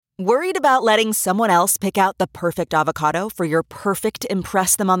Worried about letting someone else pick out the perfect avocado for your perfect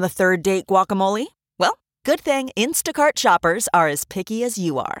impress them on the third date guacamole? Well, good thing Instacart shoppers are as picky as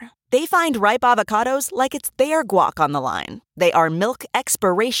you are. They find ripe avocados like it's their guac on the line. They are milk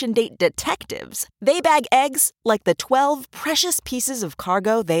expiration date detectives. They bag eggs like the 12 precious pieces of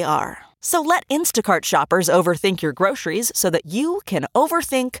cargo they are. So let Instacart shoppers overthink your groceries so that you can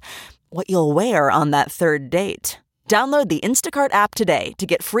overthink what you'll wear on that third date. Download the Instacart app today to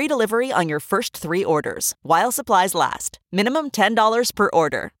get free delivery on your first 3 orders, while supplies last. Minimum $10 per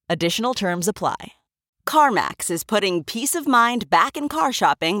order. Additional terms apply. CarMax is putting peace of mind back in car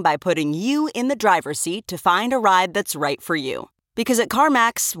shopping by putting you in the driver's seat to find a ride that's right for you. Because at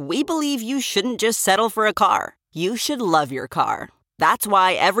CarMax, we believe you shouldn't just settle for a car. You should love your car. That's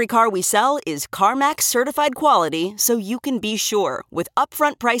why every car we sell is CarMax certified quality, so you can be sure with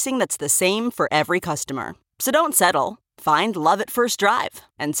upfront pricing that's the same for every customer. So don't settle. Find love at first drive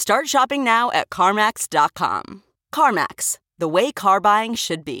and start shopping now at CarMax.com. CarMax, the way car buying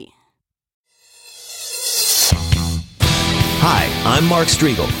should be. Hi, I'm Mark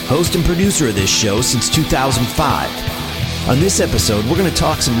Striegel, host and producer of this show since 2005. On this episode, we're going to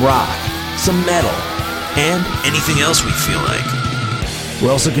talk some rock, some metal, and anything else we feel like. We're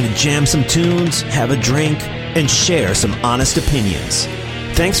also going to jam some tunes, have a drink, and share some honest opinions.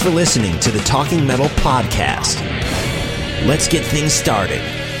 Thanks for listening to the Talking Metal Podcast. Let's get things started.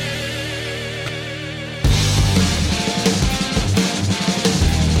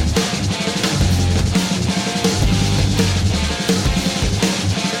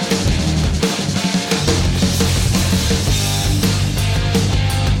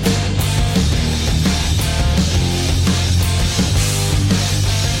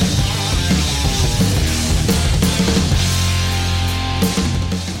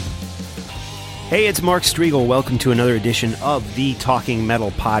 Hey, it's Mark Striegel. Welcome to another edition of the Talking Metal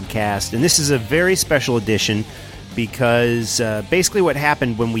Podcast. And this is a very special edition because basically what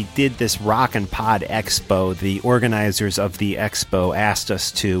happened when we did this Rock and Pod Expo, the organizers of the expo asked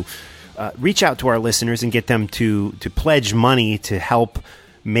us to reach out to our listeners and get them to pledge money to help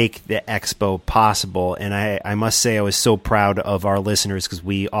make the expo possible. And I must say I was so proud of our listeners because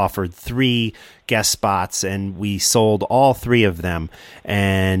we offered 3 guest spots and we sold all 3 of them.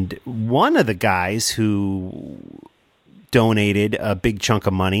 And one of the guys who donated a big chunk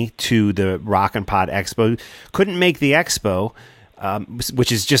of money to the Rock and Pod Expo couldn't make the expo,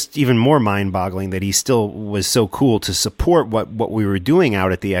 which is just even more mind-boggling that he still was so cool to support what we were doing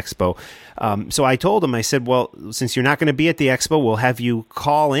out at the expo. So I told him, I said, well, since you're not going to be at the expo, we'll have you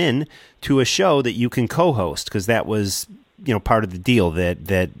call in to a show that you can co-host, because that was, part of the deal,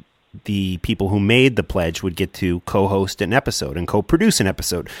 that the people who made the pledge would get to co-host an episode and co-produce an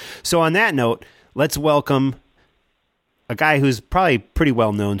episode. So on that note, let's welcome a guy who's probably pretty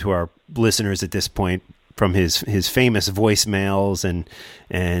well known to our listeners at this point from his famous voicemails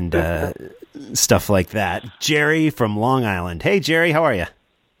and stuff like that. Jerry from Long Island. Hey, Jerry, how are you?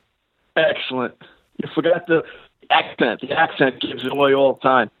 Excellent. You forgot the accent. The accent gives it away all the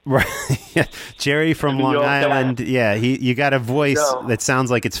time. Right. Yeah. Jerry from Long Island. Bad. Yeah, you got a voice that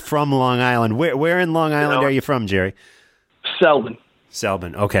sounds like it's from Long Island. Where in Long Island are you from, Jerry?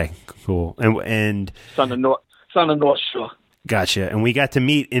 Selden. Okay, cool. And it's on the North Shore. Gotcha. And we got to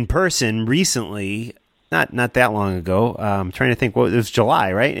meet in person recently. Not that long ago. I'm trying to think. It was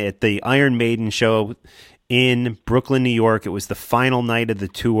July, right? At the Iron Maiden show in Brooklyn, New York. It was the final night of the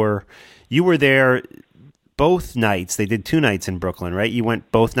tour. You were there both nights. They did 2 nights in Brooklyn, right? You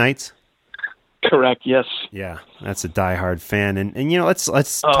went both nights? Correct, yes. Yeah, that's a diehard fan. And let's talk.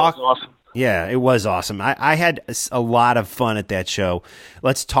 It was awesome. Yeah, it was awesome. I had a lot of fun at that show.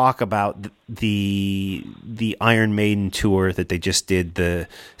 Let's talk about the Iron Maiden tour that they just did, the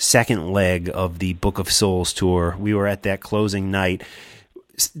second leg of the Book of Souls tour. We were at that closing night.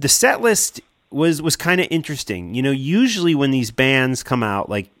 The set list was kind of interesting. Usually when these bands come out,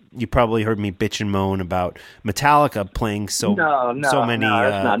 like you probably heard me bitch and moan about Metallica playing so many. No,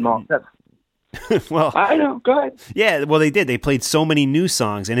 that's not moan. Well, I know. Go ahead. Yeah, well, they did. They played so many new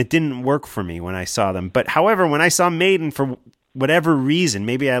songs, and it didn't work for me when I saw them. But however, when I saw Maiden, for whatever reason,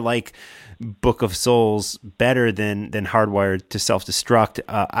 maybe I like Book of Souls better than Hardwired to Self-Destruct.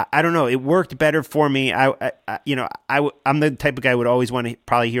 I don't know. It worked better for me. I'm the type of guy who would always want to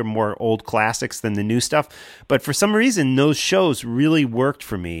probably hear more old classics than the new stuff. But for some reason, those shows really worked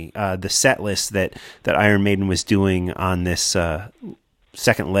for me. The set list that Iron Maiden was doing on this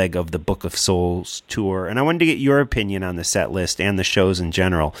second leg of the Book of Souls tour. And I wanted to get your opinion on the set list and the shows in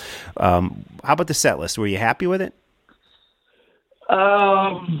general. How about the set list? Were you happy with it?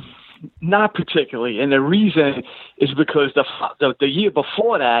 Not particularly, and the reason is because the year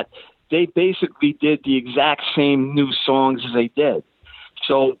before that, they basically did the exact same new songs as they did.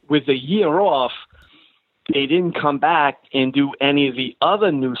 So with a year off, they didn't come back and do any of the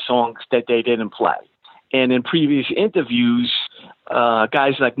other new songs that they didn't play. And in previous interviews,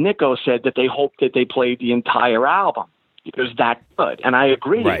 guys like Nico said that they hoped that they played the entire album. It was that good, and I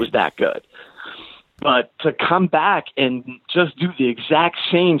agree Right. it was that good. But to come back and just do the exact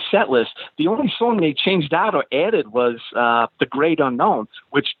same set list, the only song they changed out or added was The Great Unknown,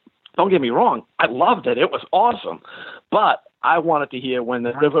 which, don't get me wrong, I loved it. It was awesome. But I wanted to hear When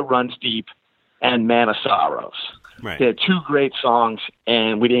the River Runs Deep and Man of Sorrows. Right. They're two great songs,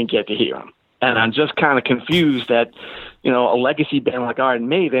 and we didn't get to hear them. And I'm just kind of confused that, a legacy band like Iron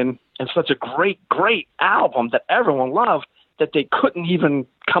Maiden and such a great, great album that everyone loved, that they couldn't even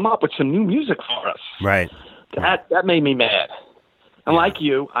come up with some new music for us. Right. That made me mad. And like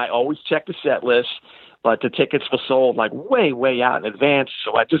you, I always check the set list, but the tickets were sold like way, way out in advance,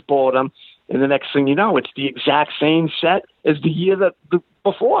 so I just bought them. And the next thing you know, it's the exact same set as the year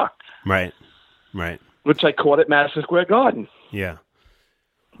before. Right. Which I caught at Madison Square Garden. Yeah.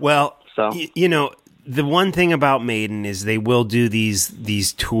 Well, So the one thing about Maiden is they will do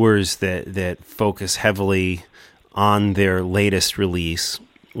these tours that focus heavily on their latest release,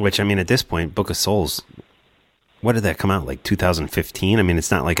 which, I mean, at this point, Book of Souls, what did that come out, like 2015? I mean,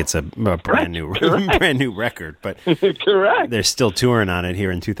 it's not like it's a brand new record, but correct. They're still touring on it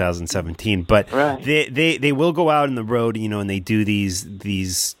here in 2017. But Right. they will go out on the road, and they do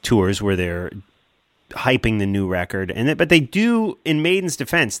these tours where they're hyping the new record, but they do, in Maiden's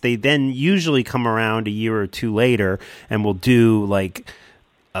defense, they then usually come around a year or two later and will do like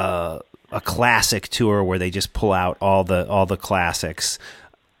a classic tour where they just pull out all the classics,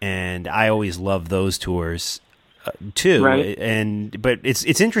 and I always love those tours too. Right. But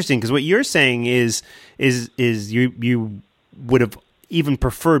it's interesting because what you're saying is you would have even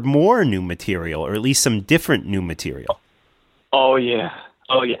preferred more new material, or at least some different new material. Oh yeah.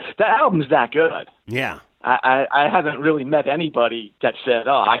 The album's that good. Yeah. I haven't really met anybody that said,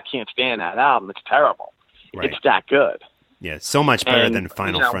 "Oh, I can't stand that album. It's terrible." Right. It's that good. Yeah, so much better And, than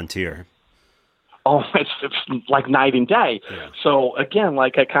Final Frontier. Oh, it's like night and day. Yeah. So again,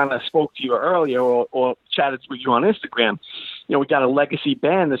 like I kind of spoke to you earlier or chatted with you on Instagram, we got a legacy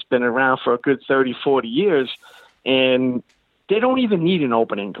band that's been around for a good 30, 40 years, and they don't even need an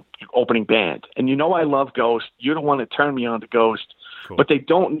opening band. And I love Ghost. You're the one that turned me on to Ghost. Cool. But they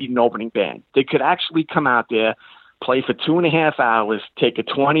don't need an opening band. They could actually come out there, play for 2.5 hours, take a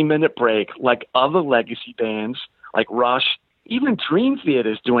 20-minute break like other legacy bands like Rush. Even Dream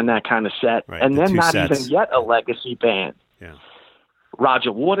Theater's doing that kind of set, Right, and the they're two not sets. even yet a legacy band. Yeah.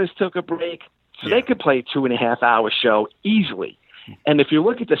 Roger Waters took a break, so Yeah. they could play a 2.5-hour show easily. And if you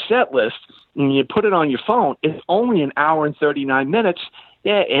look at the set list and you put it on your phone, it's only an hour and 39 minutes.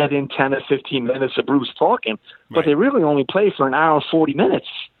 Yeah, add in 10 or 15 minutes of Bruce talking, but Right. they really only play for an hour and 40 minutes.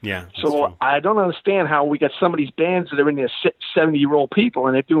 Yeah. that's So true. I don't understand how we got some of these bands that are in their 70-year-old people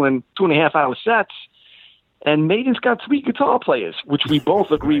and they're doing 2.5-hour sets. And Maiden's got 3 guitar players, which we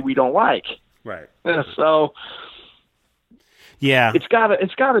both agree we don't like. Right. So Yeah. it's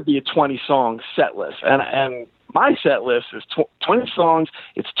gotta be a 20-song set list, and my set list is 20 songs.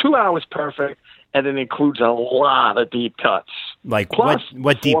 It's 2 hours perfect, and it includes a lot of deep cuts. Like Plus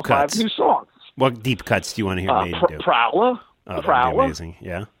what 4 deep or 5 cuts? new songs. What deep cuts do you want to hear Maiden do? Prowler, Oh, that'd be Prowler, amazing.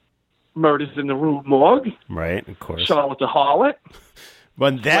 Yeah. Murders in the Rue Morgue, Right. Of course. Charlotte the Harlot.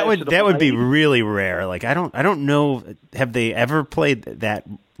 Well, that Flash would of the be Blade. really rare. Like I don't know. Have they ever played that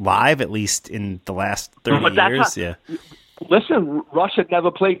live? At least in the last 30 But that's years. not- Yeah. Listen, Rush had never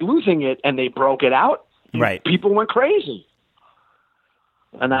played Losing It, and they broke it out. Right. People went crazy.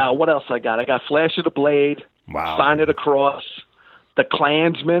 And what else I got? I got Flash of the Blade, Wow. Sign of the Cross, The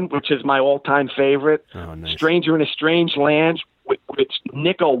Klansman, which is my all-time favorite, Oh, nice. Stranger in a Strange Land, which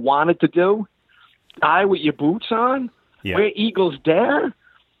Nico wanted to do, Die With Your Boots On, Yeah. Where Eagles Dare.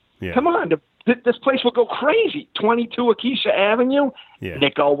 Yeah. Come on, this place will go crazy. 22 Acacia Avenue, Yeah.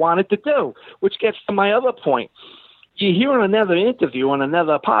 Nico wanted to do, which gets to my other point. You hear in another interview on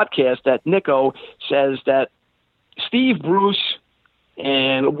another podcast that Nico says that Steve Bruce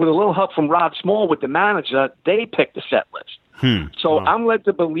and with a little help from Rod Small with the manager, they picked the set list. So Wow. I'm led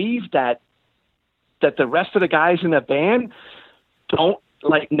to believe that the rest of the guys in the band don't,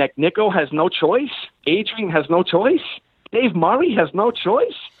 like Nico has no choice, Adrian has no choice, Dave Murray has no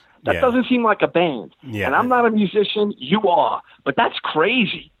choice. That Yeah. doesn't seem like a band. Yeah. And I'm not a musician, you are, but that's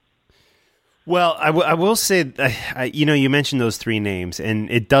crazy. Well, I will say, you mentioned those 3 names, and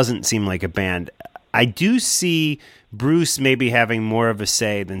it doesn't seem like a band. I do see Bruce maybe having more of a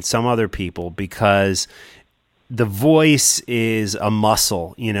say than some other people because the voice is a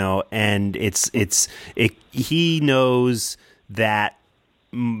muscle, and he knows that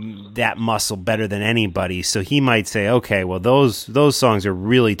muscle better than anybody. So he might say, okay, well, those songs are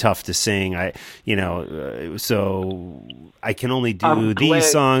really tough to sing. So I can only do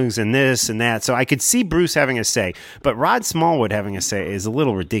these songs and this and that. So I could see Bruce having a say, but Rod Smallwood having a say is a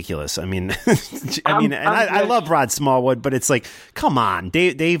little ridiculous. I mean, I love Rod Smallwood, but it's like, come on,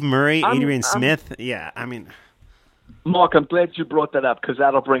 Dave Murray, Adrian Smith. Yeah. I mean, Mark, I'm glad you brought that up because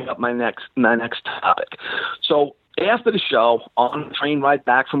that'll bring up my next topic. So after the show, on the train ride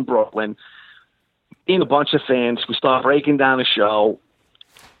back from Brooklyn, being a bunch of fans, we start breaking down the show,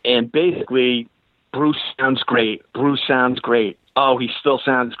 and basically, Bruce sounds great. Bruce sounds great. Oh, he still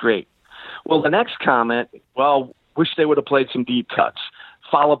sounds great. Well, the next comment, well, wish they would have played some deep cuts.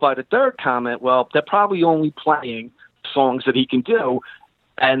 Followed by the third comment, well, they're probably only playing songs that he can do,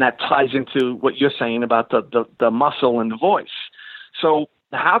 and that ties into what you're saying about the muscle and the voice. So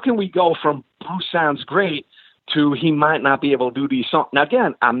how can we go from Bruce sounds great to he might not be able to do these songs? Now,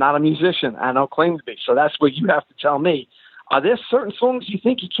 again, I'm not a musician. I don't claim to be. So that's what you have to tell me. Are there certain songs you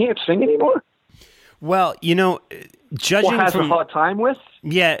think he can't sing anymore? Well, judging or has from a hard time with?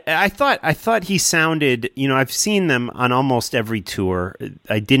 Yeah, I thought he sounded, I've seen them on almost every tour.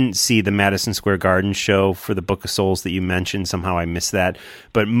 I didn't see the Madison Square Garden show for the Book of Souls that you mentioned. Somehow I missed that.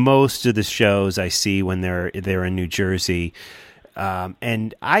 But most of the shows I see when they're in New Jersey.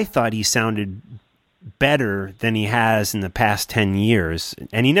 And I thought he sounded better than he has in the past 10 years.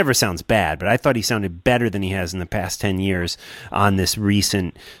 And he never sounds bad, but I thought he sounded better than he has in the past 10 years on this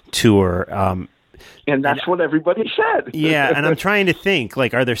recent tour. And that's what everybody said. Yeah, and I'm trying to think,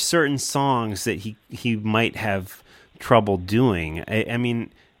 like, are there certain songs that he might have trouble doing? I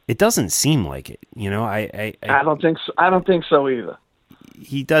mean, it doesn't seem like it. I don't think so. I don't think so either.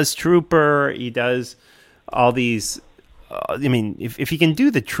 He does Trooper. He does all these. I mean, if he can do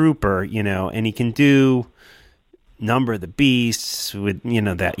the Trooper, and he can do Number of the Beasts with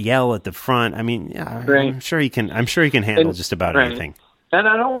that yell at the front. I mean, yeah, right. I'm sure he can handle just about anything. And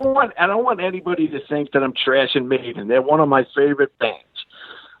I don't want anybody to think that I'm trashing Maiden. They're one of my favorite bands.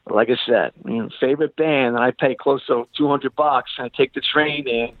 Like I said, favorite band, and I pay close to $200, and I take the train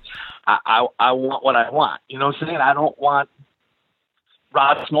in. I want what I want. You know what I'm saying? I don't want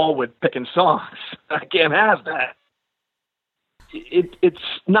Rod Smallwood picking songs. I can't have that. It's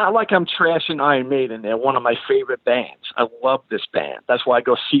not like I'm trashing Iron Maiden. They're one of my favorite bands. I love this band. That's why I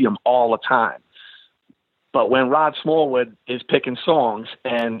go see them all the time. But when Rod Smallwood is picking songs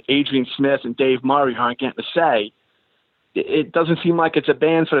and Adrian Smith and Dave Murray aren't getting a say, it doesn't seem like it's a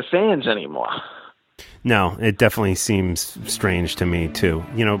band for the fans anymore. No, it definitely seems strange to me too.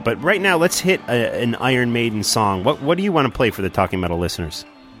 But right now, let's hit an Iron Maiden song. What do you want to play for the Talking Metal listeners?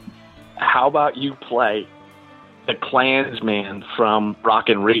 How about you play The Klansman from Rock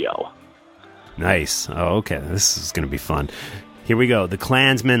in Rio? Nice. Oh, okay. This is going to be fun. Here we go. The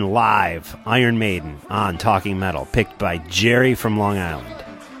Klansman live, Iron Maiden on Talking Metal, picked by Jerry from Long Island.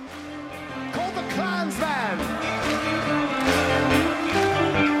 Called The Klansman.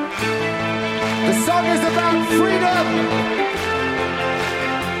 The song is about freedom.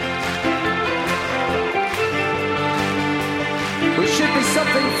 Which should be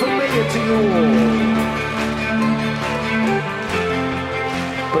something familiar to you all,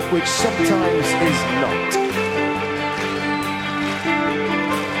 but which sometimes is not.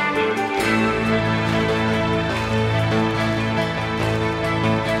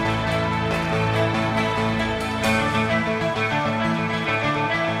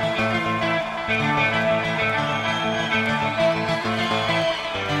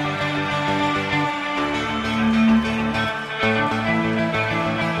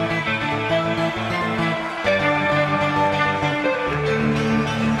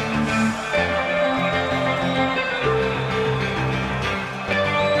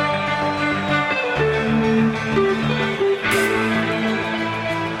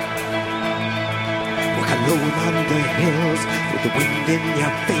 The wind in your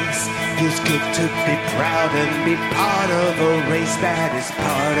face feels good to be proud and be part of a race that is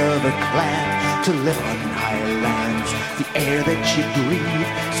part of a clan. To live on higher lands, the air that you breathe,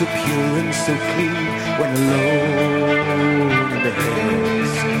 so pure and so clean. When alone in the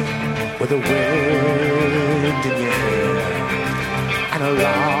hills, with the wind in your hair, and a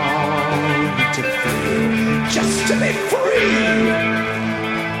longing to feel, just to be free.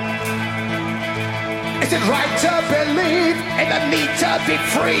 Is it right to believe in the need to be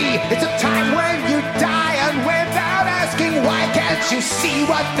free? It's a time when you die, and without asking why can't you see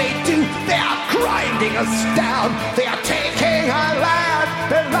what they do? They are grinding us down. They are taking our land,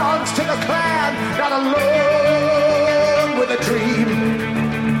 belongs to the clan, not alone with a dream,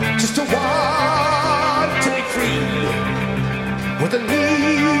 just a want to be free, with a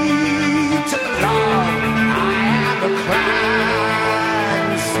need to belong. I am a clansman.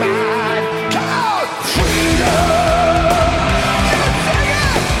 Come on! Freedom!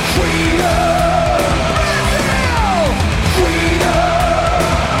 Freedom!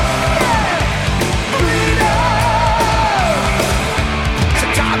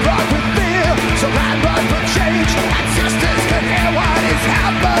 So I run for change, and sisters can hear what is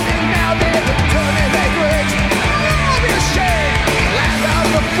happening now. They're turning their graves. I'll be ashamed. Land of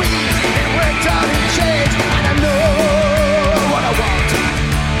the free, and we're turning change. And I know what I want.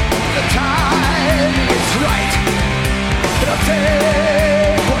 The time is right. But I'll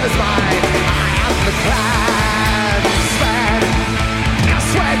take what is mine. I am the clansman. I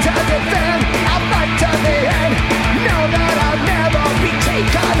swear to defend, I'll fight to the end. Know that I'll never be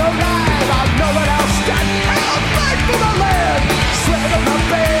taken alive. No one else stand. I'll fight for the land. Swear on the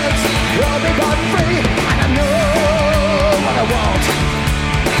bands, we'll be born free. And I know what I want.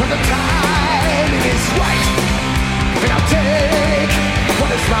 When the time is right, then I'll take what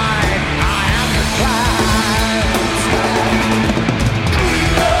is mine. I am the clansman.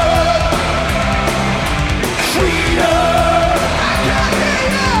 Freedom, freedom. I can't hear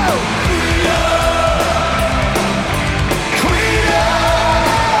you. Freedom, freedom.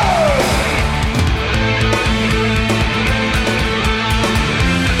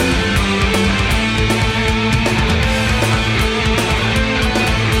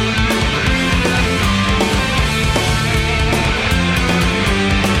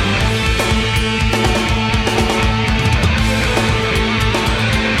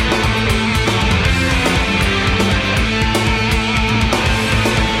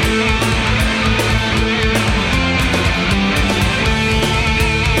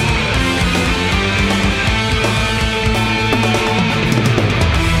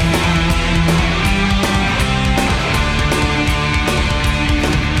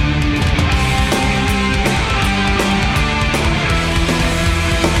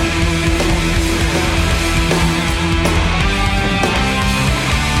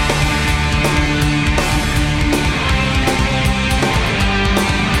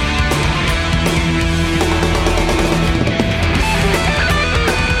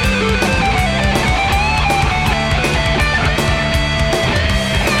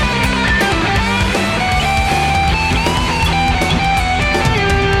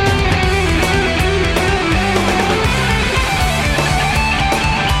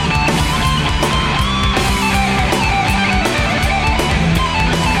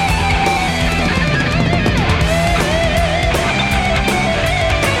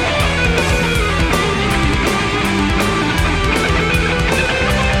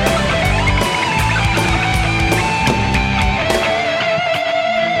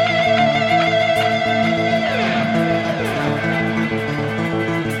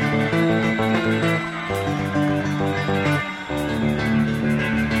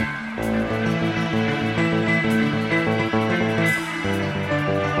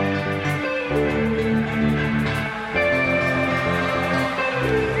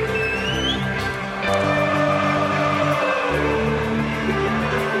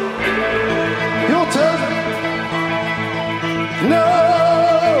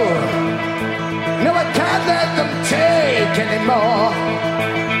 Anymore.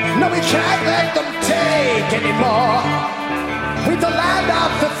 No, we can't let them take anymore. We're the land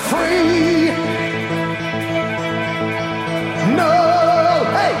of the free. No,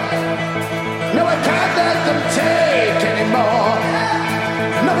 hey, no, we can't let them take anymore.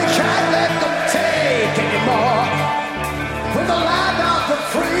 No, we can't let them take anymore. We're the land of the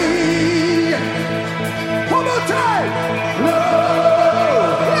free. One more time. No,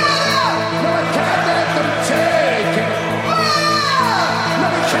 no, we can't let them take anymore. No,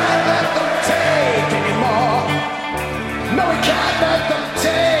 we can't let them take anymore. No, we can't let them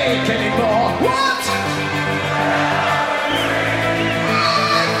take anymore.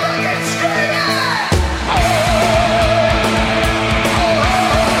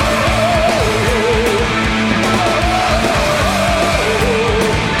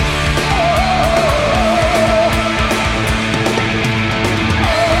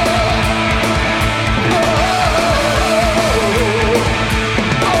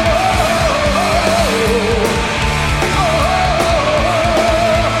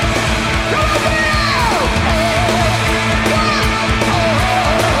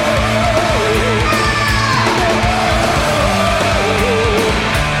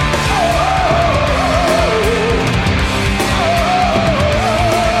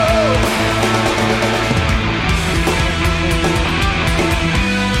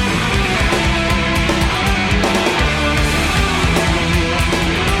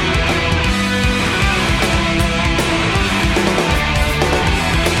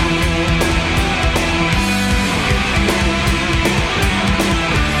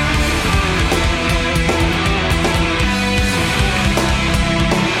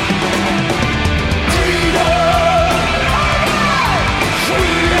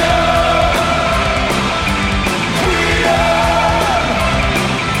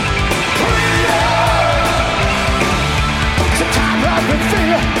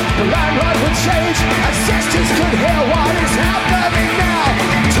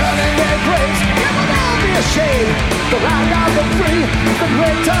 free, the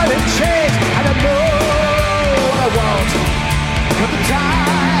great time and change, and I know what I want. But the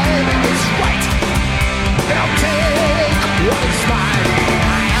time is right, and I'll take what is mine.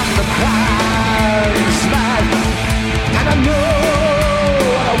 I am the clansman, and I know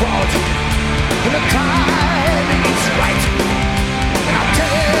what I want. When the time is right, and I'll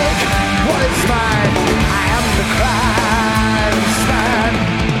take what is mine. I am the clansman.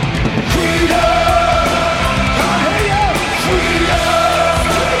 Freedom! I hear you! Freedom!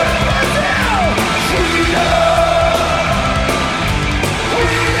 Freedom!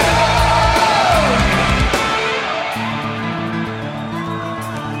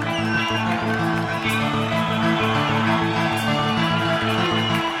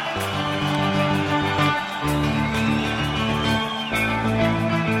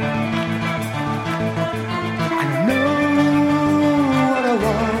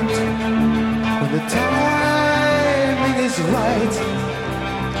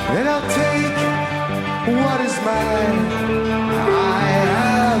 Then I'll take what is mine. I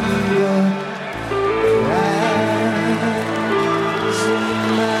am the clansman.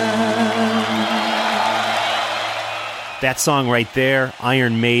 That song right there,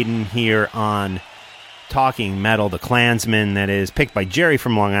 Iron Maiden here on Talking Metal, The Klansman, that is picked by Jerry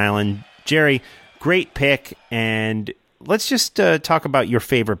from Long Island. Jerry, great pick, and let's just talk about your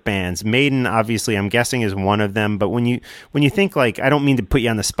favorite bands. Maiden, obviously, I'm guessing is one of them. But when you think, like, I don't mean to put you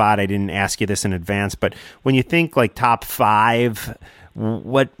on the spot. I didn't ask you this in advance. But when you think like top 5,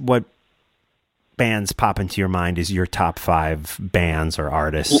 what bands pop into your mind as your top 5 bands or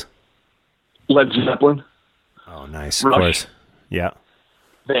artists? Led Zeppelin. Oh, nice. Rush. Of course. Yeah.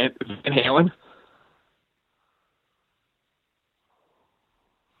 Van Halen.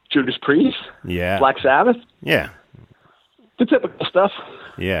 Judas Priest. Yeah. Black Sabbath. Yeah. The typical stuff.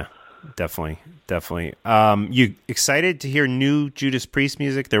 Yeah, definitely. You excited to hear new Judas Priest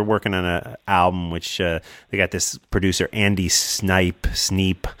music? They're working on an album, which they got this producer Andy Sneap.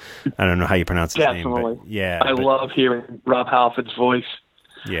 I don't know how you pronounce his name, but I love hearing Rob Halford's voice.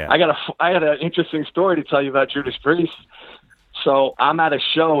 Yeah, I got an interesting story to tell you about Judas Priest. So I'm at a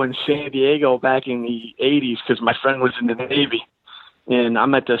show in San Diego back in the '80s because my friend was in the Navy, and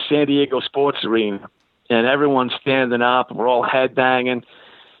I'm at the San Diego Sports Arena. And everyone's standing up, and we're all headbanging,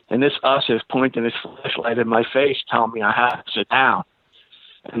 and this usher's pointing his flashlight in my face, telling me I have to sit down.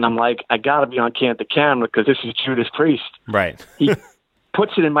 And I'm like, I got to be on the camera because this is Judas Priest. Right. He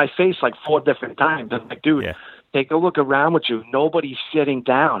puts it in my face like 4 different times. I'm like, dude, take a look around with you. Nobody's sitting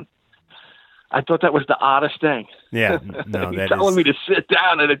down. I thought that was the oddest thing. Yeah, no, He's telling me to sit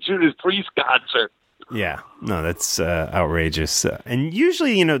down at a Judas Priest concert. Yeah, no, that's outrageous. And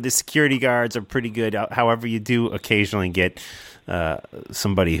usually, the security guards are pretty good. However, you do occasionally get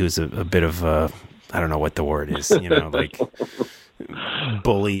somebody who's a bit of I don't know what the word is, like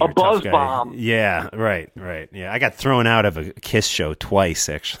bully or a buzz tough guy. bomb. Yeah, right. Yeah, I got thrown out of a Kiss show twice,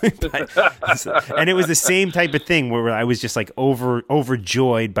 actually. And it was the same type of thing where I was just like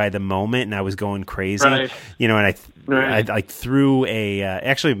overjoyed by the moment, and I was going crazy. Right. And I like threw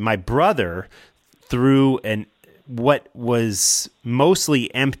actually my brother through what was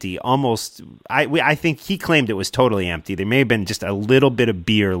mostly empty, almost. I think he claimed it was totally empty. There may have been just a little bit of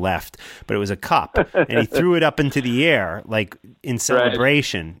beer left, but it was a cup, and he threw it up into the air like in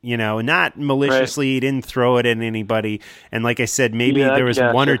celebration. Not maliciously. Right. He didn't throw it at anybody. And like I said, maybe there was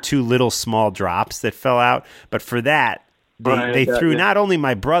one or two little small drops that fell out, but for that. They threw not only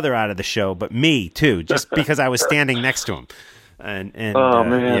my brother out of the show, but me too, just because I was standing next to him. And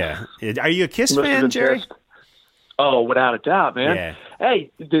man, yeah. Are you a Kiss fan, Jerry? Oh, without a doubt, man. Yeah.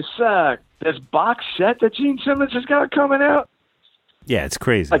 Hey, this box set that Gene Simmons has got coming out. Yeah, it's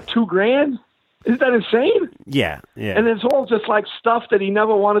crazy. Like $2,000. Isn't that insane? Yeah. And it's all just like stuff that he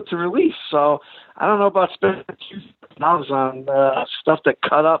never wanted to release. So I don't know about spending $2,000 on stuff that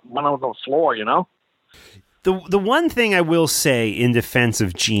cut up went on the floor. The one thing I will say in defense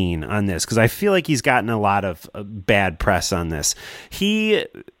of Gene on this, because I feel like he's gotten a lot of bad press on this, he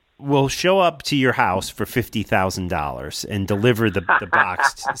will show up to your house for $50,000 and deliver the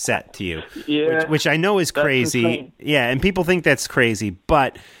box set to you, which I know is crazy. Yeah, and people think that's crazy,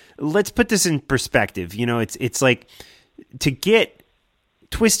 but let's put this in perspective. It's like to get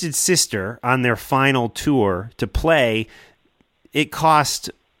Twisted Sister on their final tour to play, it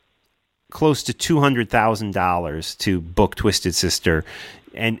cost close to $200,000 to book Twisted Sister,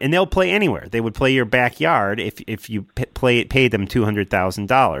 and they'll play anywhere. They would play your backyard if you paid them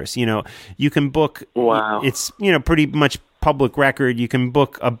 $200,000. You can book. Wow. It's pretty much public record. You can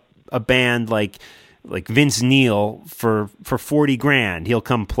book a band like like Vince Neil for 40 grand, he'll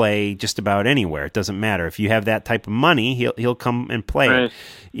come play just about anywhere. It doesn't matter. If you have that type of money, he'll come and play. Right.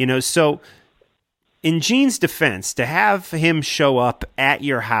 You know, so in Gene's defense, to have him show up at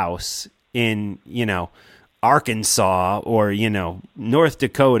your house in, you know, Arkansas or, you know, North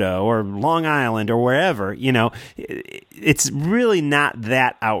Dakota or Long Island or wherever, you know, it's really not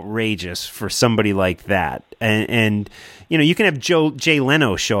that outrageous for somebody like that. And you know, you can have Jay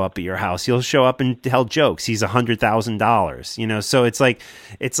Leno show up at your house. He'll show up and tell jokes. He's $100,000, you know, so it's like,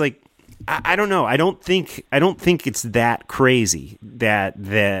 I don't know. I don't think it's that crazy that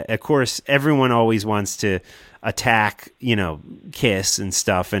of course everyone always wants to attack, you know, Kiss and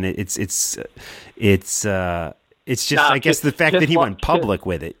stuff, and it's just I guess the fact that he went public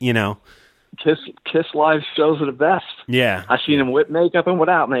with it, you know. Kiss live shows are the best. Yeah, I've seen him with makeup and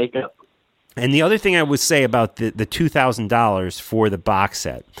without makeup. And the other thing I would say about the $2,000 for the box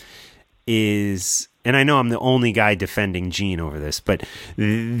set is, and I know I'm the only guy defending Gene over this, but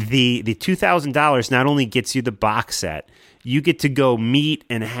the $2,000 not only gets you the box set, you get to go meet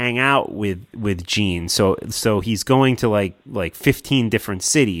and hang out with Gene. So he's going to like 15 different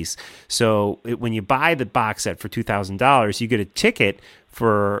cities. So when you buy the box set for $2,000, you get a ticket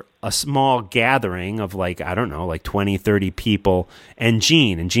for a small gathering of like, I don't know, like 20, 30 people and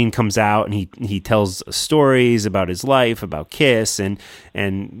Gene comes out and he tells stories about his life, about Kiss, and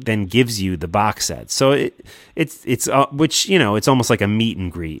then gives you the box set. So it's which, you know, it's almost like a meet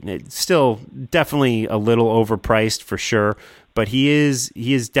and greet. It's still definitely a little overpriced for sure, but he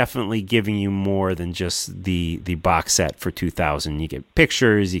is definitely giving you more than just the box set for $2,000. You get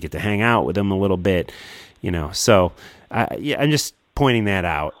pictures, you get to hang out with him a little bit, you know. So I'm just pointing that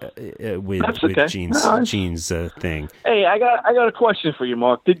out with Gene's thing. Hey, I got a question for you,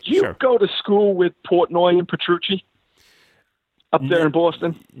 Mark. Did you go to school with Portnoy and Petrucci up there in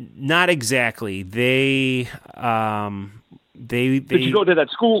Boston? Not exactly. They Did you go to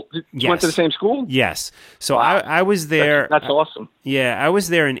that school? You went to the same school? Yes. So wow. I was there. That's awesome. Yeah, I was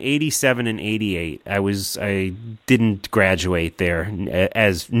there in 87 and 88. I didn't graduate there,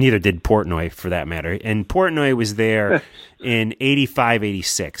 as neither did Portnoy for that matter. And Portnoy was there in 85,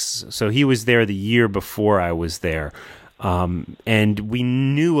 86. So he was there the year before I was there. And we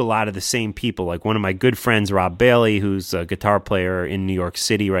knew a lot of the same people. Like one of my good friends, Rob Bailey, who's a guitar player in New York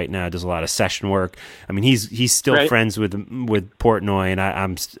City right now, does a lot of session work. I mean, he's still friends with Portnoy, and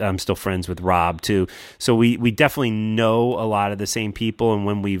I'm still friends with Rob too. So we definitely know a lot of the same people. And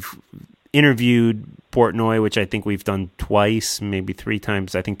when we've interviewed Portnoy, which I think we've done twice, maybe three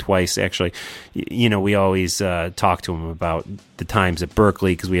times, I think twice actually, you know, we always talk to him about the times at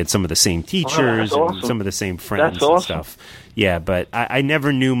Berklee because we had some of the same teachers and some of the same friends and stuff. Yeah, but I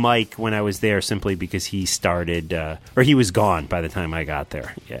never knew Mike when I was there simply because he started, or he was gone by the time I got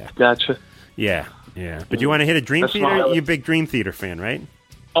there. Yeah. Gotcha. Yeah. But you want to hit a Dream Theater? You're a big Dream Theater fan, right?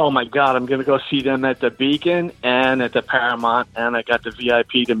 Oh, my God. I'm going to go see them at the Beacon and at the Paramount, and I got the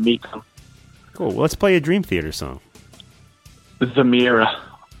VIP to meet them. Cool. Well, let's play a Dream Theater song. The Mirror.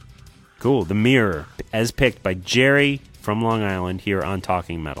 Cool. The Mirror, as picked by Jerry from Long Island here on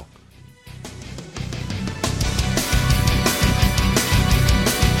Talking Metal.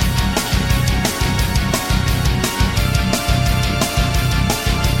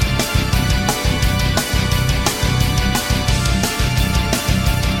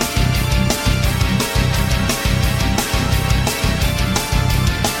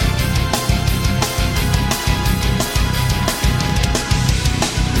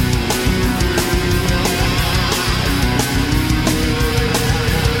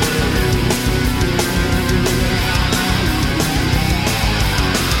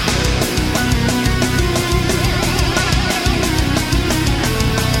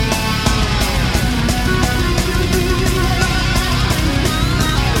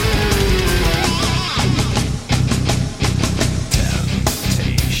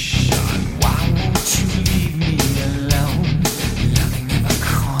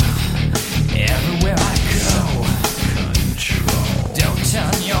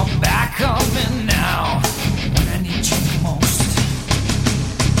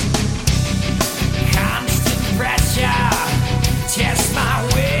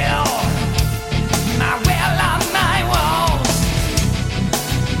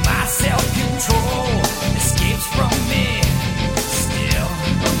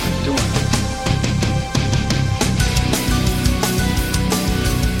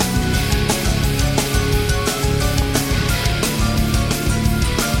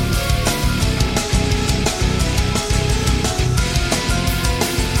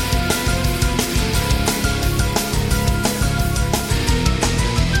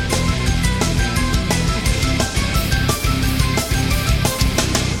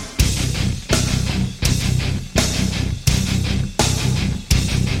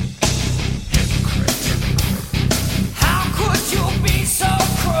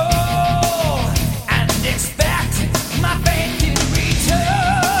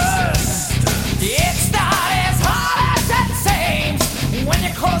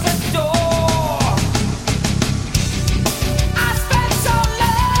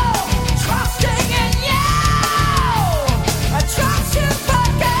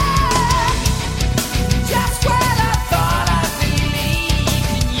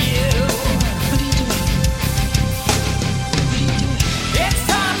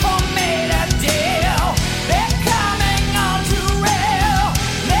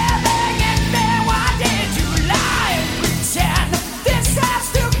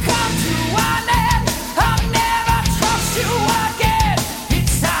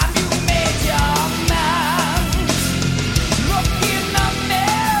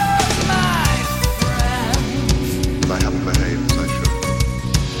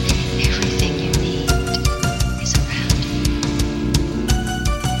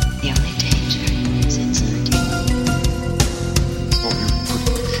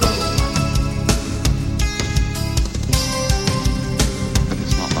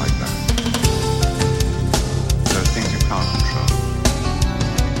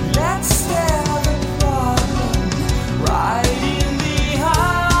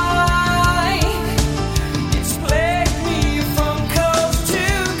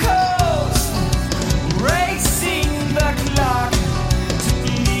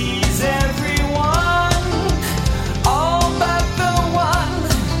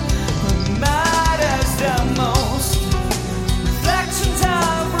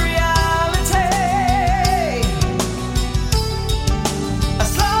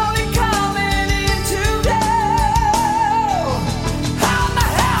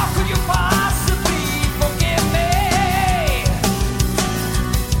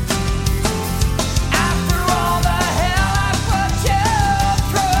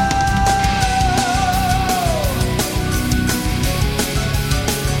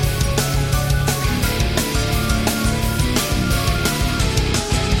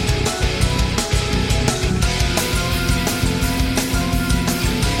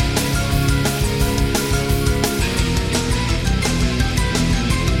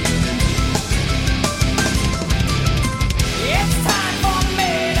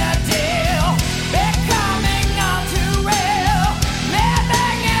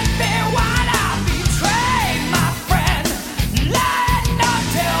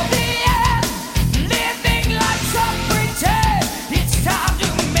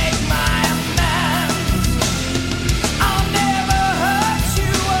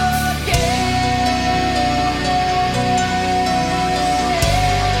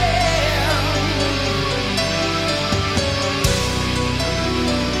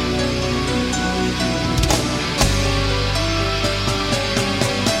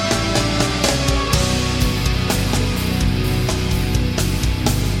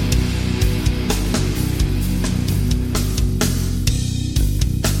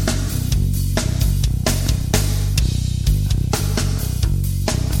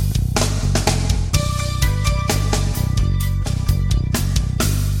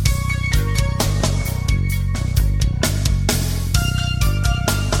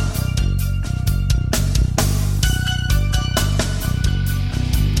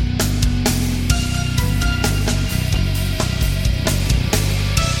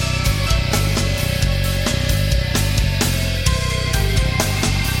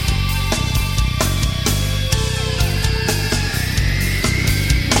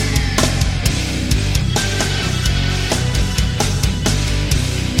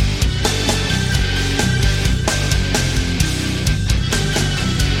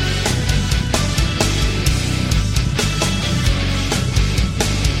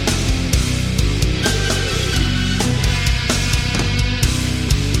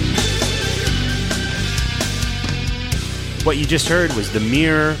 what you just heard was The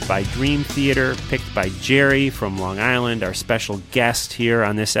Mirror by Dream Theater, picked by Jerry from Long Island, our special guest here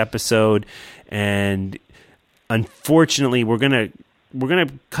on this episode. And unfortunately, we're gonna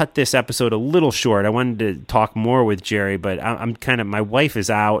cut this episode a little short. I wanted to talk more with Jerry, but I'm kind of, my wife is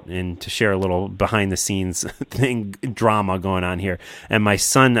out, and to share a little behind the scenes drama going on here. And my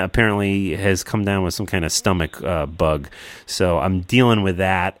son apparently has come down with some kind of stomach bug, so I'm dealing with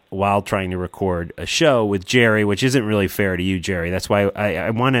that while trying to record a show with Jerry, which isn't really fair to you, Jerry. That's why I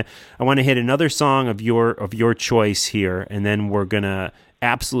want to hit another song of your choice here, and then we're gonna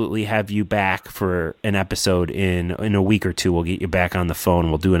absolutely have you back for an episode in a week or two. We'll get you back on the phone.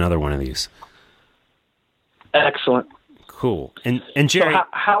 We'll do another one of these. Excellent. Cool. And Jerry, so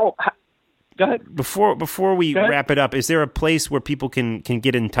how go ahead. Before we wrap it up, is there a place where people can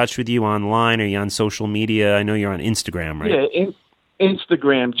get in touch with you online? Are you on social media? I know you're on Instagram, right? Yeah,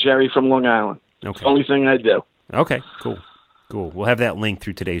 Instagram, Jerry from Long Island. Okay. It's the only thing I do. Okay, cool. We'll have that link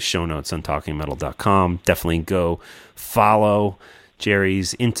through today's show notes on talkingmetal.com. Definitely go follow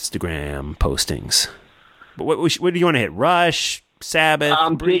Jerry's Instagram postings. But what do you want to hit? Rush, Sabbath,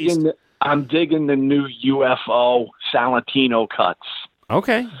 Priest? I'm digging the new UFO Salentino cuts.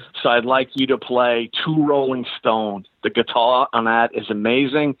 Okay. So I'd like you to play Two Rolling Stone. The guitar on that is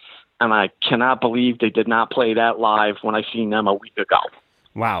amazing, and I cannot believe they did not play that live when I seen them a week ago.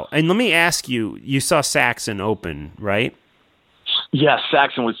 Wow. And let me ask you, you saw Saxon open, right? Yes,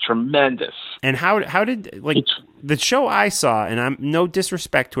 Saxon was tremendous. And how did, like, the show I saw, and I'm no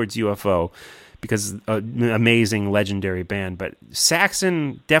disrespect towards UFO, because an amazing, legendary band, but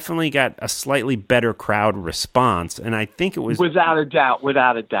Saxon definitely got a slightly better crowd response, and I think it was... Without a doubt.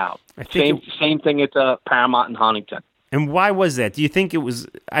 I think same thing at the Paramount in Huntington. And why was that? Do you think it was...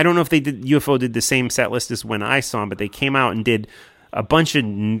 I don't know if UFO did the same set list as when I saw them, but they came out and did a bunch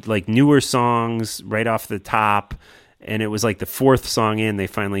of like newer songs right off the top, and it was like the fourth song in, they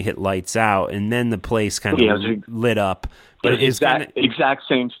finally hit Lights Out, and then the place kind of lit up. But it's exact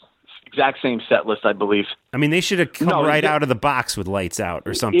same set list, I believe. I mean, they should have come out of the box with Lights Out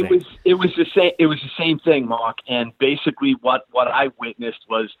or something. It was the same thing, Mark. And basically, what I witnessed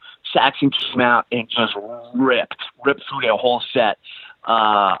was Saxon came out and just ripped through their whole set.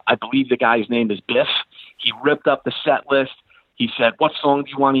 I believe the guy's name is Biff. He ripped up the set list. He said, "What song do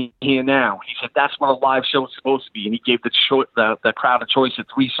you want to hear now?" He said, "That's what a live show is supposed to be." And he gave the crowd a choice of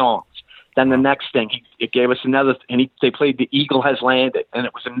 3 songs. Then the next thing, it gave us another, and they played The Eagle Has Landed, and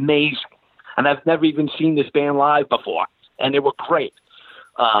it was amazing. And I've never even seen this band live before, and they were great.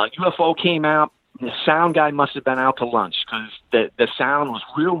 UFO came out, and the sound guy must have been out to lunch, because the sound was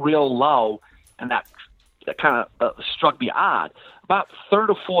real low, and that kind of struck me odd. About the third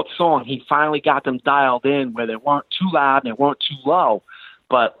or fourth song, he finally got them dialed in where they weren't too loud and they weren't too low.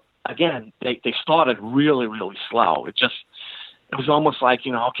 But again, they started really slow. It was almost like,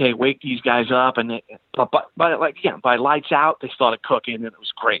 okay, wake these guys up. And by Lights Out, they started cooking, and it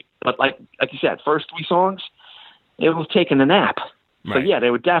was great. But like you said, first 3 songs, it was taking a nap. Right. So yeah, they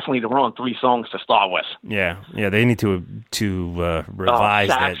were definitely the wrong 3 songs to start with. Yeah, they need to revise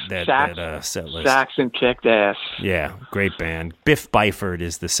that set list. Saxon kicked ass. Yeah, great band. Biff Byford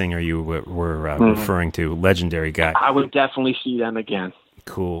is the singer you were referring to. Legendary guy. I would definitely see them again.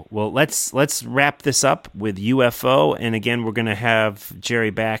 Cool. Well, let's wrap this up with UFO, and again, we're going to have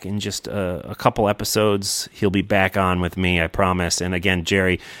Jerry back in just a couple episodes. He'll be back on with me, I promise. And again,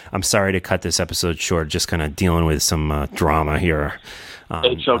 Jerry, I'm sorry to cut this episode short. Just kind of dealing with some drama here.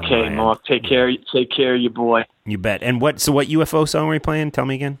 It's okay, Mark. Take care of your boy. You bet. And what UFO song were you playing? Tell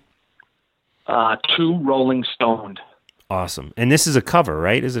me again. Two Rolling Stoned. Awesome. And this is a cover,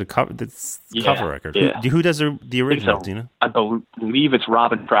 right? Is it a cover? That's cover record. Yeah. Who does the original, do you know? I believe it's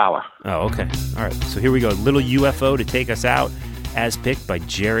Robin Trower. Oh, okay. All right. So here we go. Little UFO to take us out, as picked by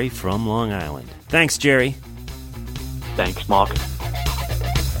Jerry from Long Island. Thanks, Jerry. Thanks, Mark.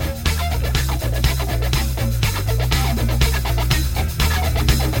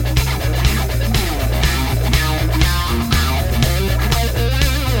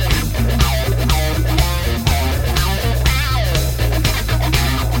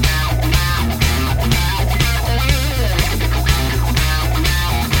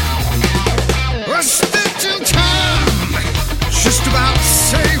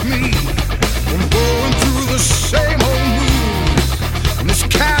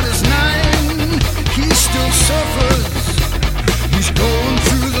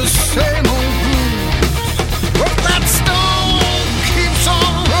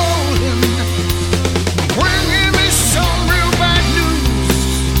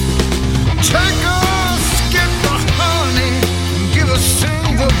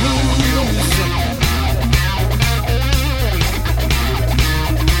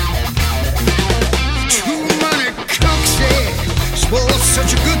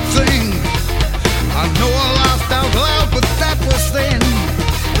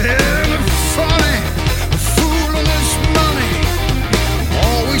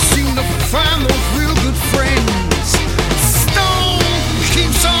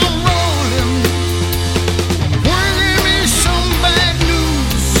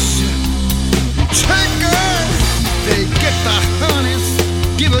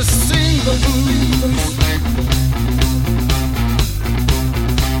 give us sing the blues.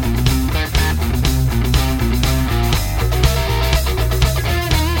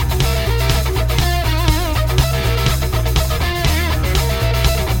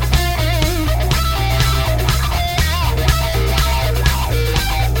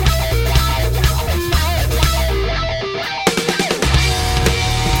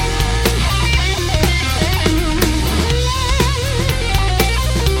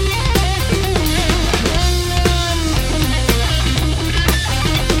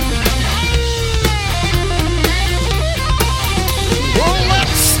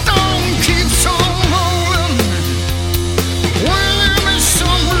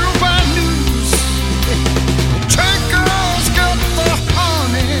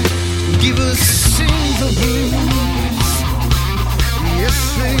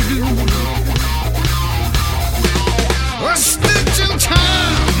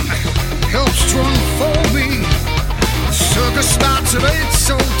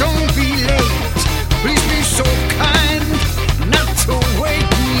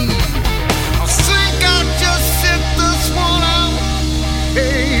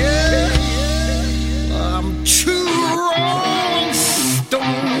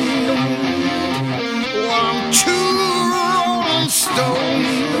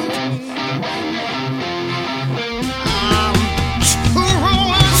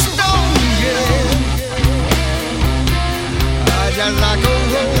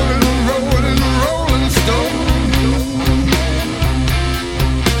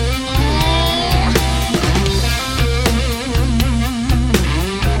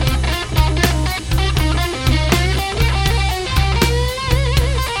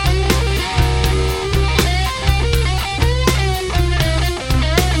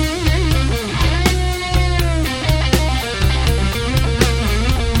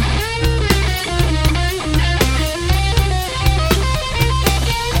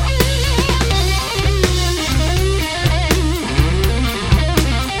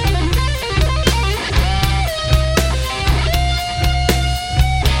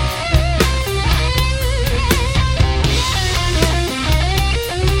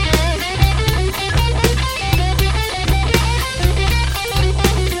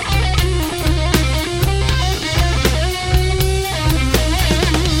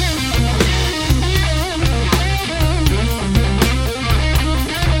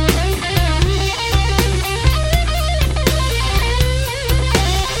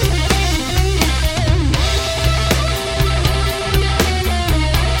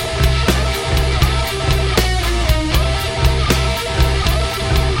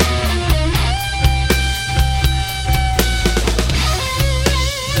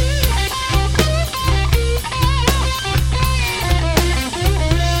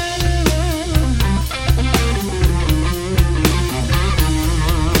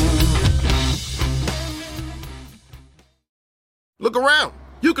 Look around.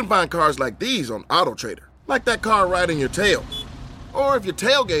 You can find cars like these on AutoTrader, like that car riding your tail. Or if you're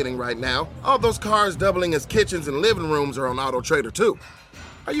tailgating right now, all those cars doubling as kitchens and living rooms are on AutoTrader too.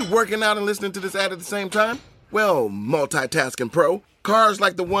 Are you working out and listening to this ad at the same time? Well, multitasking pro, cars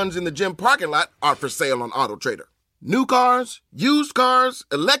like the ones in the gym parking lot are for sale on AutoTrader. New cars, used cars,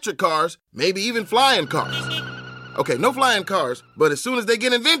 electric cars, maybe even flying cars. Okay, no flying cars, but as soon as they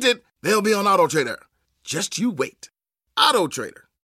get invented, they'll be on AutoTrader. Just you wait. AutoTrader.